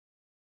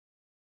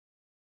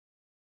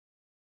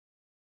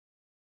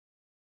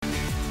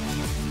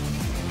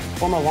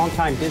Former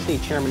longtime Disney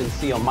chairman and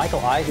CEO Michael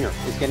Eisner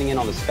is getting in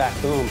on the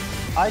SPAC boom.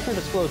 Eisner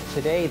disclosed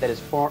today that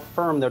his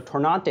firm, the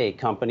Tornante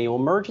Company, will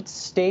merge its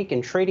stake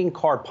in trading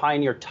card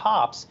pioneer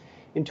Topps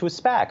into a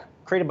SPAC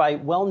created by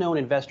well-known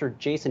investor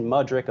Jason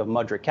Mudrick of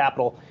Mudrick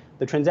Capital.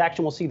 The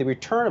transaction will see the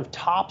return of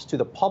Topps to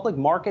the public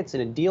markets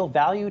in a deal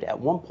valued at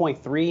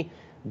 $1.3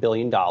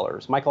 billion.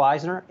 Michael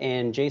Eisner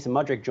and Jason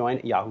Mudrick join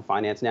Yahoo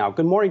Finance now.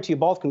 Good morning to you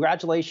both.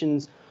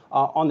 Congratulations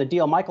on the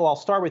deal. Michael, I'll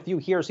start with you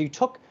here. So you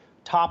took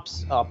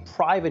Topps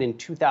private in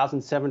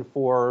 2007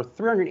 for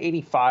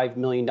 $385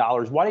 million.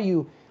 Why do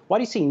you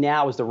see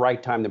now is the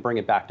right time to bring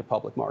it back to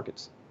public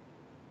markets?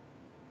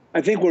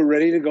 I think we're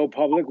ready to go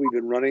public. We've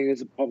been running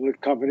as a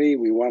public company.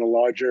 We want a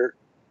larger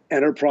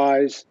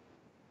enterprise.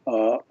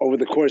 Over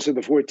the course of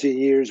the 14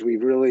 years,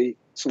 we've really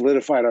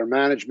solidified our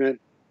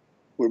management.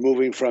 We're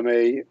moving from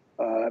a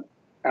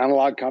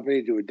analog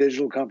company to a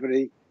digital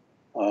company.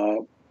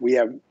 We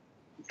have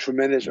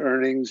tremendous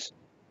earnings,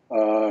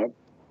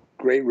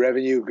 great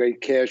revenue, great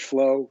cash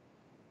flow.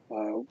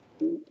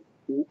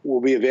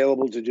 We'll be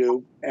available to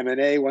do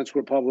M&A once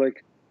we're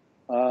public.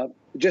 It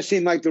just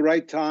seemed like the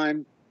right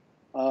time.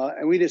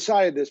 And we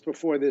decided this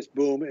before this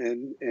boom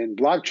in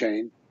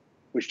blockchain,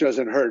 which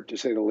doesn't hurt, to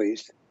say the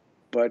least.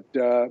 But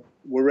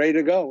we're ready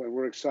to go, and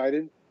we're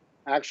excited.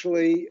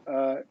 Actually,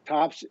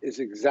 Topps is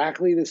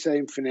exactly the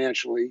same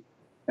financially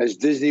as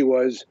Disney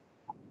was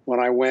when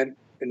I went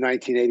in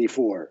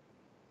 1984.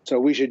 So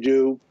we should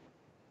do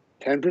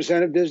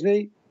 10% of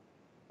Disney.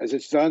 As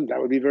it's done,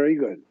 that would be very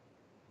good.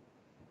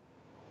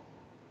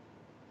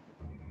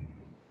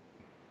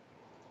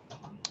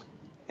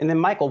 And then,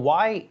 Michael,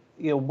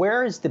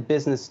 where is the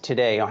business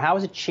today? How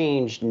has it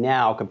changed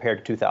now compared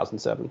to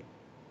 2007?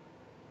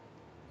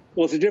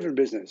 Well, it's a different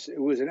business.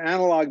 It was an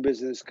analog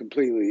business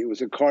completely. It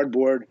was a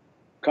cardboard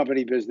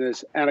company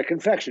business and a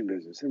confection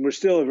business. And we're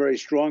still a very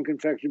strong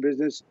confection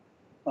business.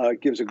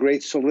 It gives a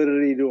great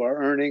solidity to our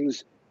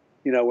earnings.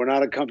 You know, we're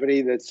not a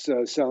company that's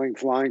selling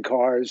flying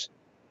cars.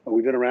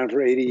 We've been around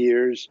for 80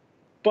 years.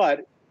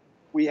 But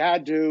we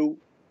had to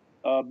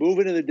move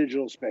into the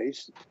digital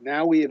space.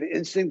 Now we have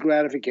instant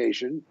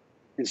gratification.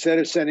 Instead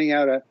of sending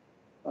out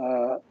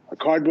a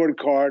cardboard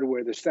card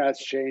where the stats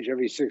change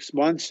every 6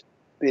 months,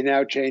 they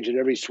now change at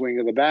every swing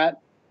of the bat.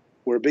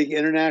 We're a big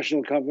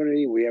international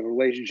company. We have a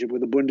relationship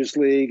with the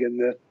Bundesliga and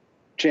the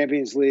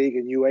Champions League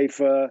and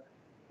UEFA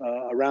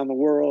around the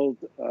world,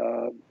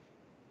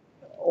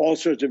 all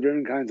sorts of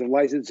different kinds of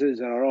licenses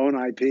and our own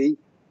IP.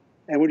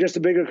 And we're just a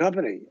bigger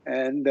company.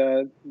 And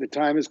the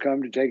time has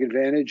come to take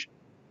advantage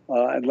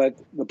and let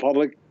the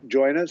public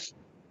join us.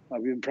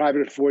 We've been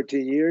private for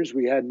 14 years.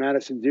 We had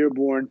Madison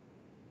Dearborn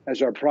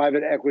as our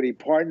private equity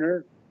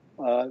partner.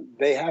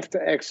 They have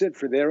to exit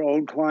for their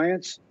own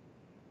clients.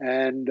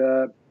 And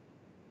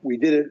we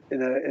did it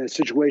in a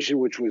situation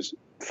which was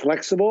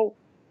flexible,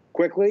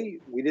 quickly.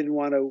 We didn't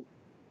want to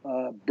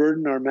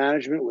burden our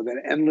management with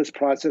an endless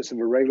process of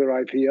a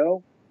regular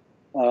IPO.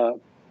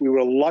 We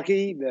were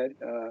lucky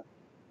that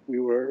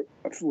we're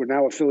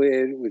now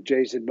affiliated with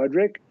Jason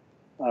Mudrick,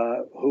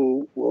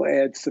 who will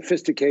add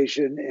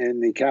sophistication in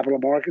the capital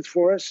markets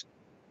for us.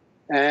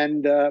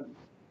 And,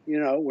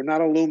 we're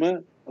not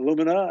Illumina.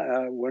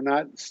 We're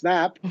not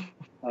Snap.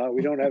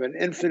 We don't have an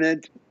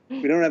infinite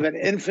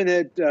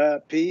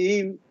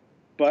PE,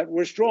 but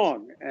we're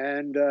strong.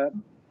 And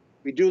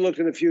we do look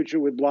to the future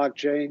with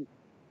blockchain,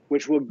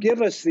 which will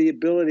give us the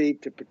ability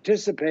to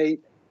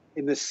participate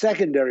in the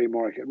secondary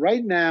market.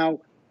 Right now,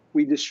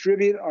 we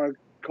distribute our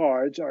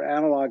cards, our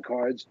analog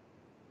cards,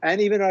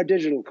 and even our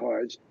digital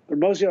cards, but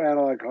mostly our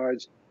analog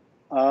cards,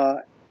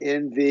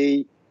 in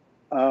the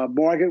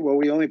market where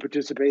we only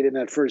participate in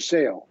that first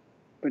sale.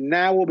 But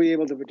now we'll be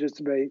able to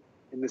participate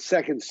in the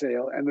second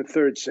sale and the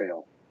third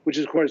sale, which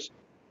is, of course,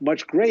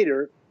 much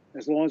greater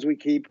as long as we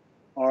keep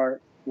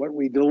what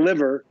we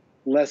deliver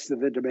less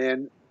than the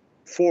demand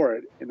for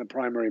it in the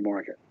primary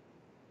market.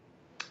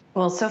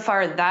 Well, so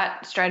far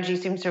that strategy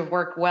seems to have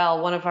worked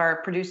well. One of our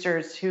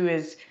producers who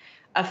is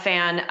a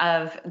fan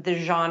of the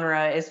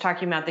genre is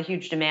talking about the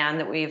huge demand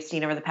that we have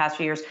seen over the past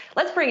few years.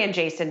 Let's bring in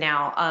Jason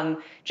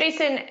now.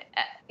 Jason,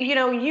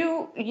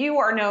 you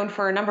are known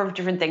for a number of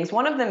different things.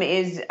 One of them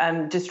is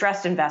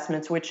distressed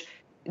investments, which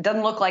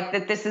doesn't look like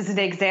that this is an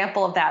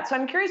example of that. So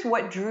I'm curious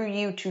what drew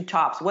you to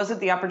Topps. Was it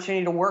the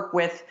opportunity to work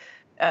with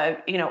a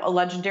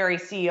legendary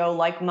CEO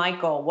like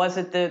Michael? Was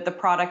it the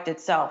product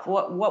itself?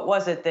 What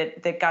was it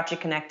that got you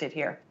connected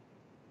here?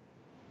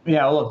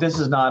 Yeah, look, this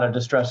is not a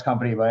distressed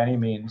company by any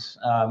means.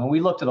 And we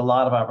looked at a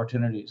lot of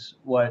opportunities.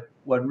 What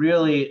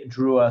really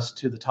drew us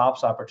to the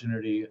Topps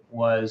opportunity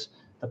was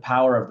the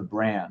power of the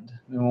brand.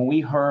 And when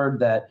we heard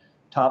that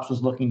Topps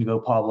was looking to go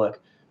public,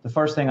 the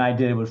first thing I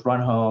did was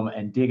run home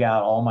and dig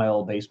out all my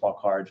old baseball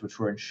cards, which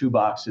were in shoe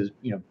boxes,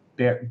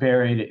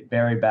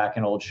 buried back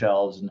in old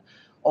shelves. And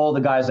all the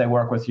guys I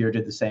work with here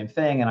did the same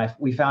thing. And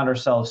we found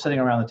ourselves sitting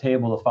around the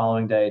table the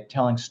following day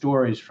telling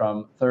stories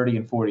from 30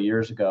 and 40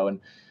 years ago.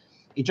 And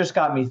it just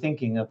got me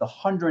thinking of the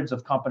hundreds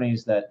of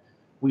companies that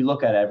we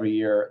look at every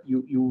year.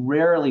 You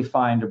rarely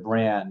find a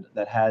brand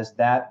that has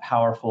that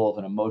powerful of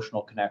an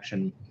emotional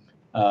connection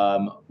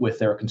with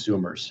their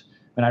consumers.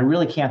 And I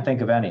really can't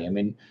think of any. I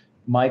mean,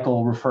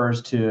 Michael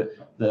refers to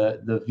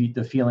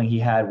the feeling he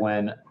had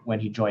when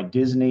he joined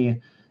Disney.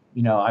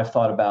 I've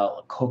thought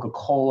about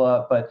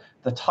Coca-Cola, but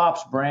the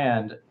Topps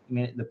brand, I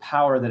mean, the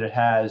power that it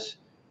has,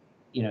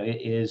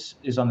 it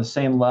is on the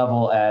same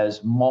level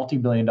as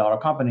multi-billion-dollar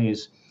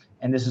companies,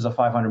 and this is a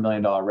 $500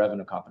 million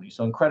revenue company.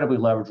 So incredibly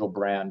leverageable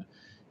brand.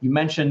 You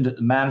mentioned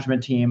the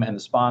management team and the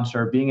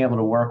sponsor. Being able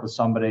to work with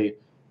somebody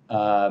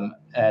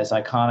as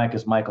iconic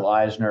as Michael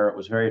Eisner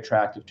was very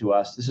attractive to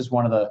us. This is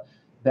one of the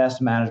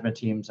best management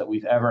teams that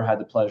we've ever had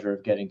the pleasure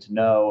of getting to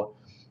know.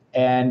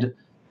 And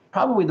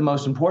probably the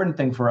most important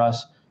thing for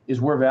us is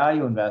we're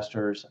value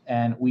investors,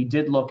 and we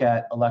did look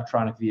at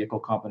electronic vehicle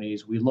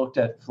companies. We looked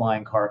at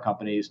flying car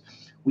companies.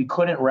 We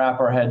couldn't wrap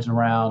our heads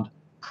around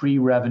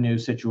pre-revenue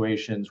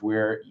situations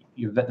where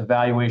the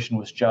valuation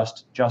was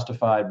just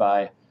justified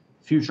by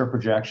future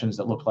projections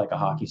that looked like a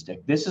hockey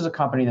stick. This is a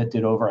company that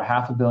did over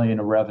 $500 million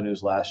of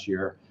revenues last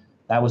year.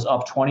 That was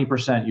up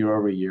 20% year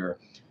over year.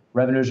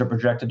 Revenues are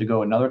projected to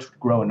grow another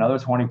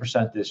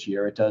 20% this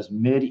year. It does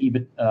mid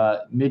teens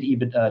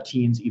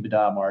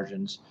EBITDA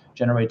margins,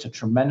 generates a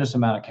tremendous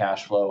amount of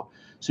cash flow.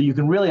 So you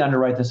can really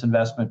underwrite this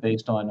investment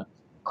based on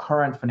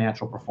current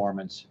financial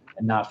performance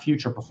and not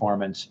future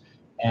performance.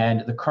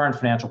 And the current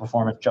financial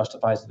performance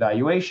justifies the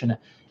valuation.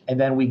 And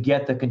then we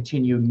get the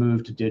continued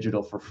move to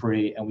digital for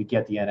free, and we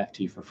get the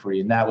NFT for free.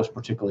 And that was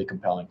particularly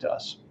compelling to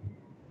us.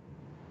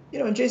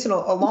 And Jason,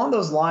 along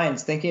those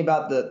lines, thinking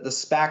about the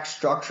SPAC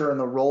structure and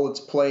the role it's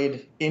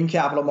played in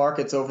capital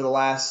markets over the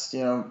last,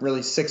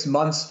 really 6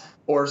 months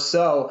or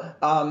so,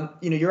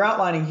 you're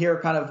outlining here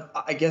kind of,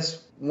 I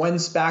guess, when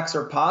SPACs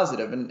are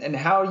positive and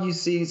how you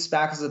see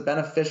SPACs as a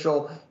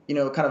beneficial,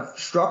 kind of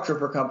structure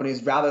for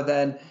companies rather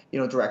than,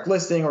 direct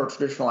listing or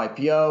traditional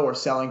IPO or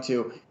selling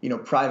to,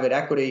 private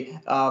equity,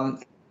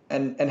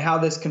 and how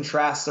this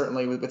contrasts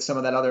certainly with some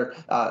of that other,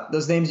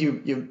 those names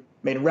you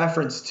made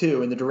reference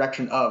to in the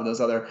direction of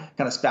those other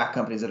kind of SPAC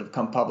companies that have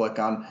come public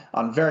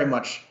on very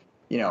much,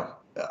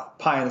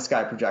 pie in the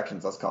sky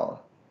projections, let's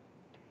call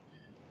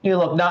them.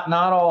 Look, not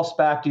all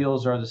SPAC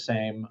deals are the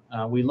same.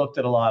 We looked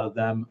at a lot of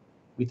them.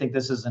 We think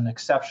this is an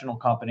exceptional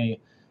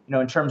company.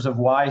 In terms of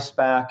why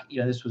SPAC,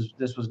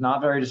 this was not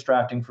very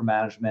distracting for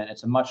management.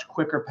 It's a much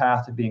quicker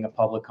path to being a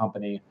public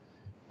company.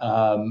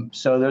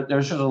 So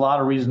there's just a lot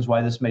of reasons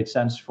why this made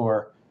sense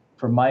for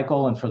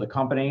Michael and for the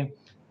company.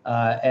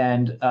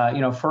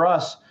 For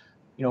us,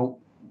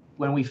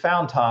 when we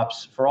found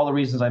Topps, for all the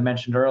reasons I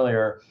mentioned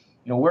earlier,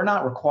 we're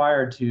not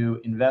required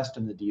to invest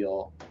in the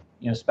deal.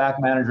 SPAC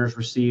managers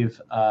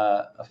receive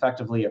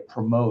effectively a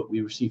promote.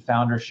 We receive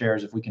founder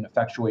shares if we can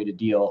effectuate a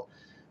deal.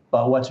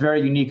 But what's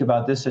very unique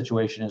about this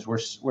situation is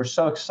we're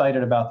so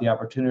excited about the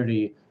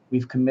opportunity.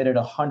 We've committed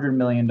 $100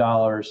 million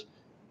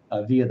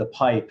via the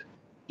PIPE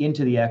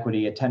into the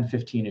equity at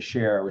 $10.15 a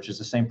share, which is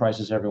the same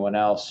price as everyone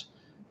else.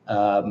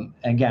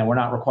 Again, we're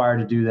not required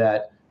to do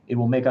that. It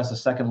will make us the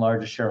second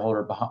largest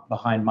shareholder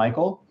behind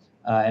Michael,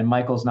 and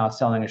Michael's not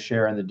selling a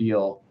share in the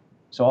deal.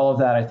 So all of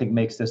that, I think,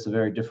 makes this a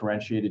very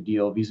differentiated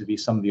deal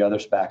vis-a-vis some of the other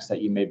SPACs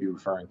that you may be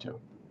referring to.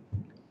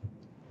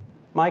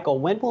 Michael,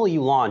 when will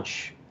you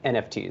launch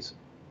NFTs?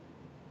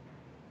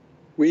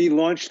 We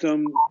launched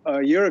them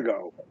a year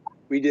ago.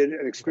 We did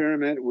an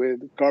experiment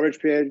with Garbage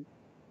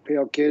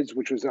Pail Kids,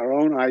 which was our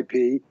own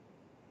IP,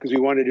 because we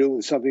wanted to do it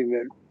with something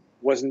that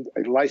wasn't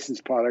a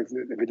licensed product.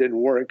 If it didn't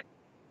work,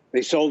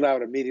 they sold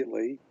out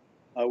immediately.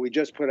 We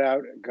just put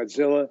out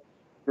Godzilla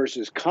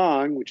versus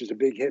Kong, which is a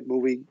big hit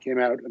movie, came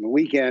out on the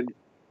weekend,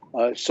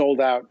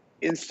 sold out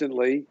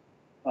instantly.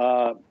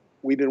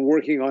 We've been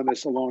working on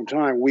this a long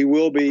time. We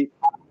will be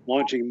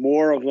launching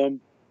more of them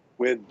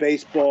with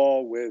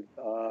baseball, with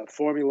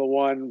Formula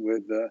One,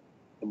 with the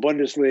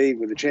Bundesliga,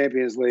 with the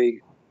Champions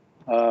League.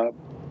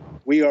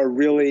 We are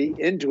really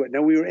into it.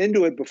 Now, we were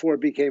into it before it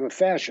became a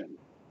fashion.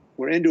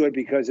 We're into it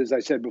because, as I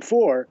said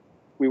before,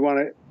 we want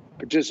to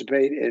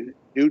participate in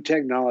new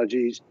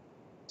technologies,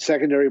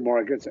 secondary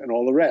markets, and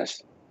all the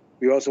rest.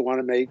 We also want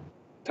to make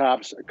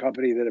Topps a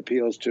company that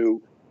appeals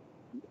to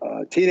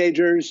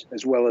teenagers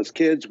as well as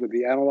kids with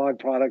the analog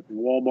product in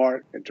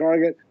Walmart and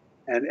Target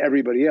and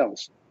everybody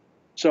else.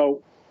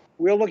 So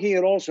we're looking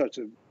at all sorts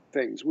of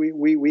things.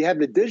 We had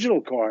the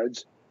digital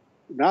cards,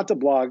 not the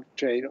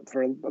blockchain,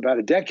 for about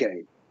a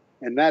decade,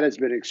 and that has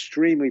been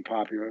extremely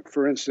popular.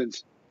 For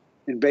instance,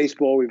 in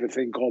baseball, we have a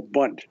thing called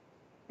Bunt,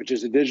 which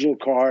is a digital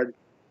card.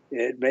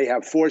 It may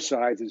have 4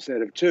 sides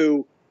instead of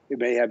 2. It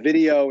may have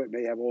video. It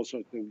may have all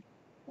sorts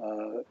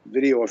of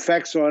video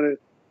effects on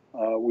it.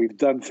 We've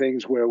done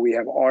things where we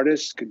have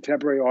artists,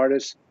 contemporary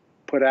artists,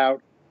 put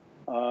out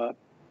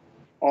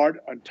art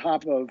on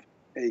top of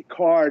a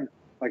card,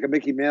 like a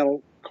Mickey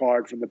Mantle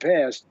card from the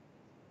past,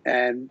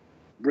 and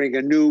bring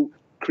a new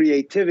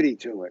creativity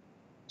to it.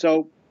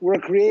 So we're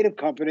a creative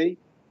company,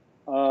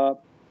 and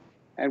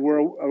we're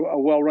a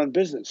well-run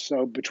business.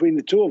 So between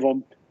the two of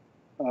them,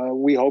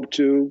 we hope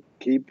to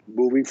keep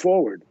moving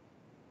forward.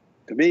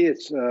 To me,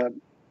 it's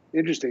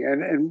interesting.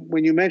 And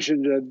when you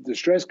mentioned a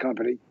distressed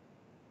company,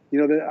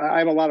 You know, I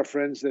have a lot of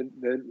friends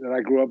that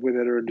I grew up with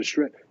that are in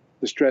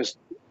distressed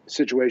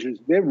situations.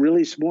 They're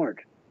really smart,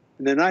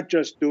 and they're not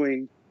just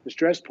doing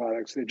distressed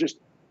products.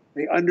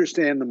 They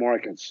understand the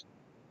markets.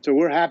 So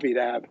we're happy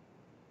to have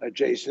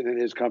Jason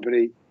and his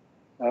company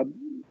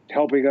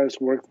helping us,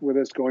 work with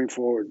us going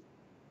forward.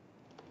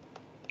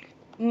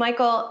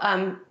 Michael,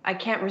 I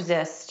can't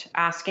resist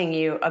asking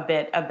you a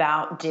bit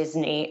about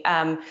Disney.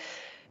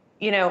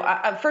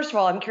 First of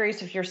all, I'm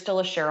curious if you're still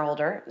a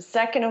shareholder.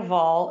 Second of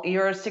all,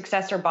 your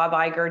successor, Bob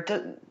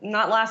Iger,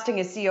 not lasting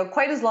as CEO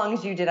quite as long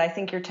as you did. I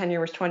think your tenure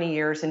was 20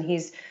 years, and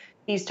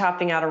he's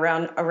topping out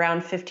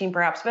around 15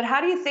 perhaps. But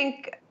how do you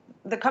think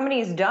the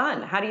company's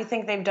done? How do you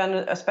think they've done,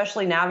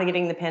 especially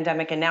navigating the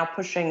pandemic and now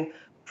pushing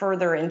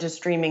further into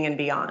streaming and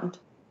beyond?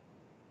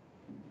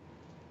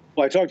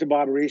 Well, I talked to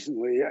Bob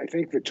recently. I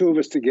think the two of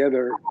us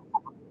together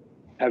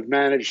have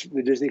managed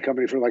the Disney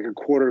company for like a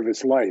quarter of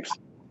its life.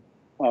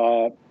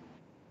 Between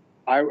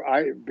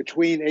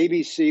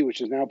ABC,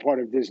 which is now part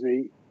of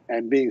Disney,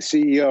 and being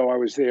CEO, I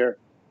was there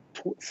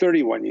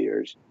 31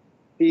 years.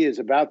 He is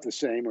about the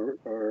same,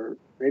 or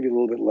maybe a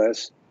little bit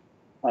less.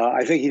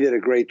 I think he did a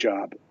great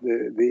job.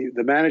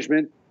 The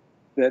management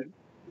that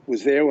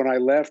was there when I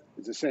left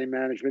is the same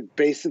management,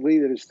 basically,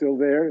 that is still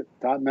there,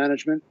 top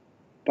management.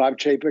 Bob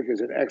Chapek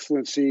is an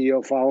excellent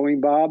CEO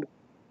following Bob.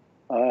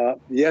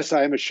 Yes,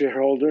 I am a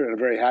shareholder and a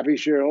very happy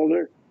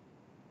shareholder.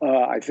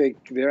 I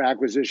think their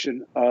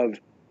acquisition of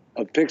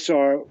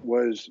Pixar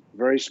was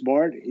very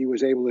smart. He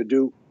was able to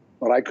do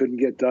what I couldn't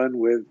get done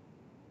with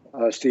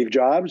Steve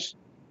Jobs,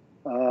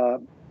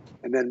 and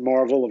then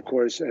Marvel, of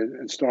course,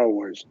 and Star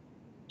Wars.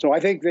 So I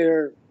think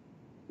they're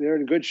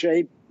in good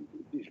shape.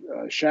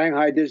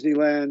 Shanghai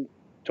Disneyland,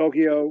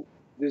 Tokyo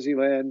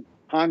Disneyland,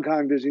 Hong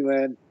Kong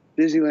Disneyland,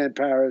 Disneyland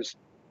Paris,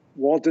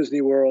 Walt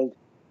Disney World.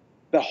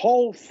 The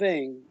whole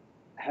thing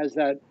has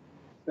that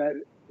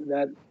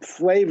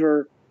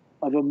flavor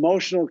of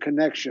emotional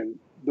connection,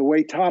 the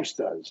way Topps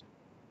does.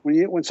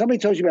 When somebody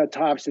tells you about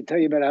Topps, they tell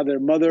you about how their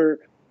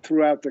mother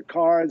threw out the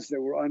cards that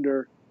were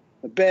under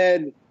the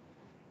bed.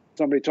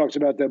 Somebody talks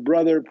about their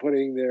brother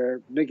putting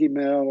their Mickey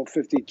Mouse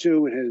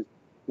 52 in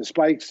the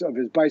spikes of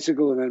his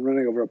bicycle and then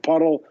running over a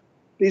puddle.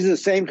 These are the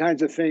same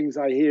kinds of things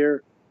I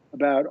hear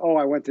about. Oh,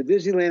 I went to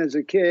Disneyland as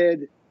a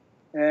kid,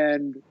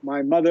 and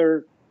my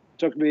mother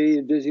took me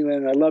to Disneyland,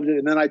 and I loved it,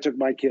 and then I took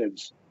my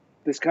kids.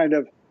 This kind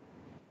of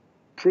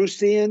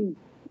Proustian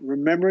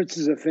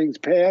remembrances of things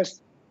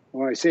past.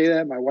 When I say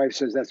that, my wife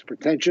says that's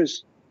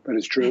pretentious, but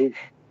it's true.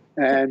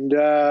 And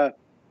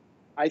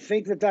I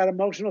think that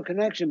emotional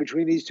connection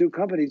between these two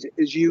companies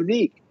is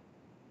unique.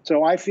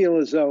 So I feel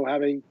as though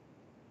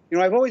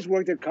I've always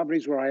worked at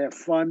companies where I have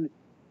fun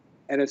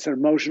and it's an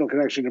emotional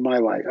connection to my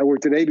life. I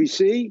worked at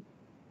ABC.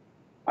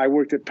 I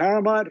worked at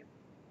Paramount.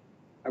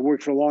 I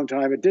worked for a long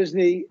time at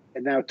Disney,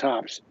 and now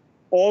Topps.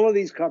 All of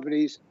these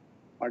companies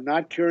are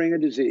not curing a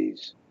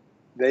disease.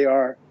 They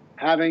are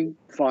having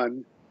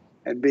fun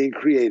and being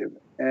creative.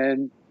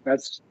 And I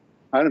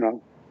don't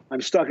know,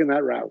 I'm stuck in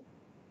that route.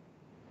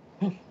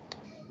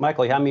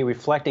 Michael, you have me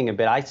reflecting a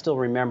bit. I still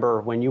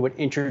remember when you would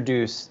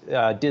introduce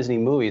Disney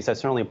movies.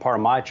 That's certainly a part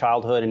of my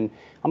childhood, and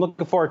I'm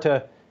looking forward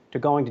to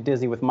going to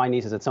Disney with my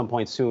nieces at some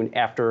point soon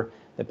after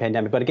the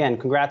pandemic. But again,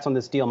 congrats on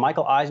this deal.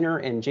 Michael Eisner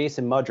and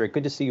Jason Mudrick,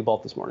 good to see you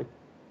both this morning.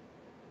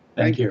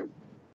 Thank you.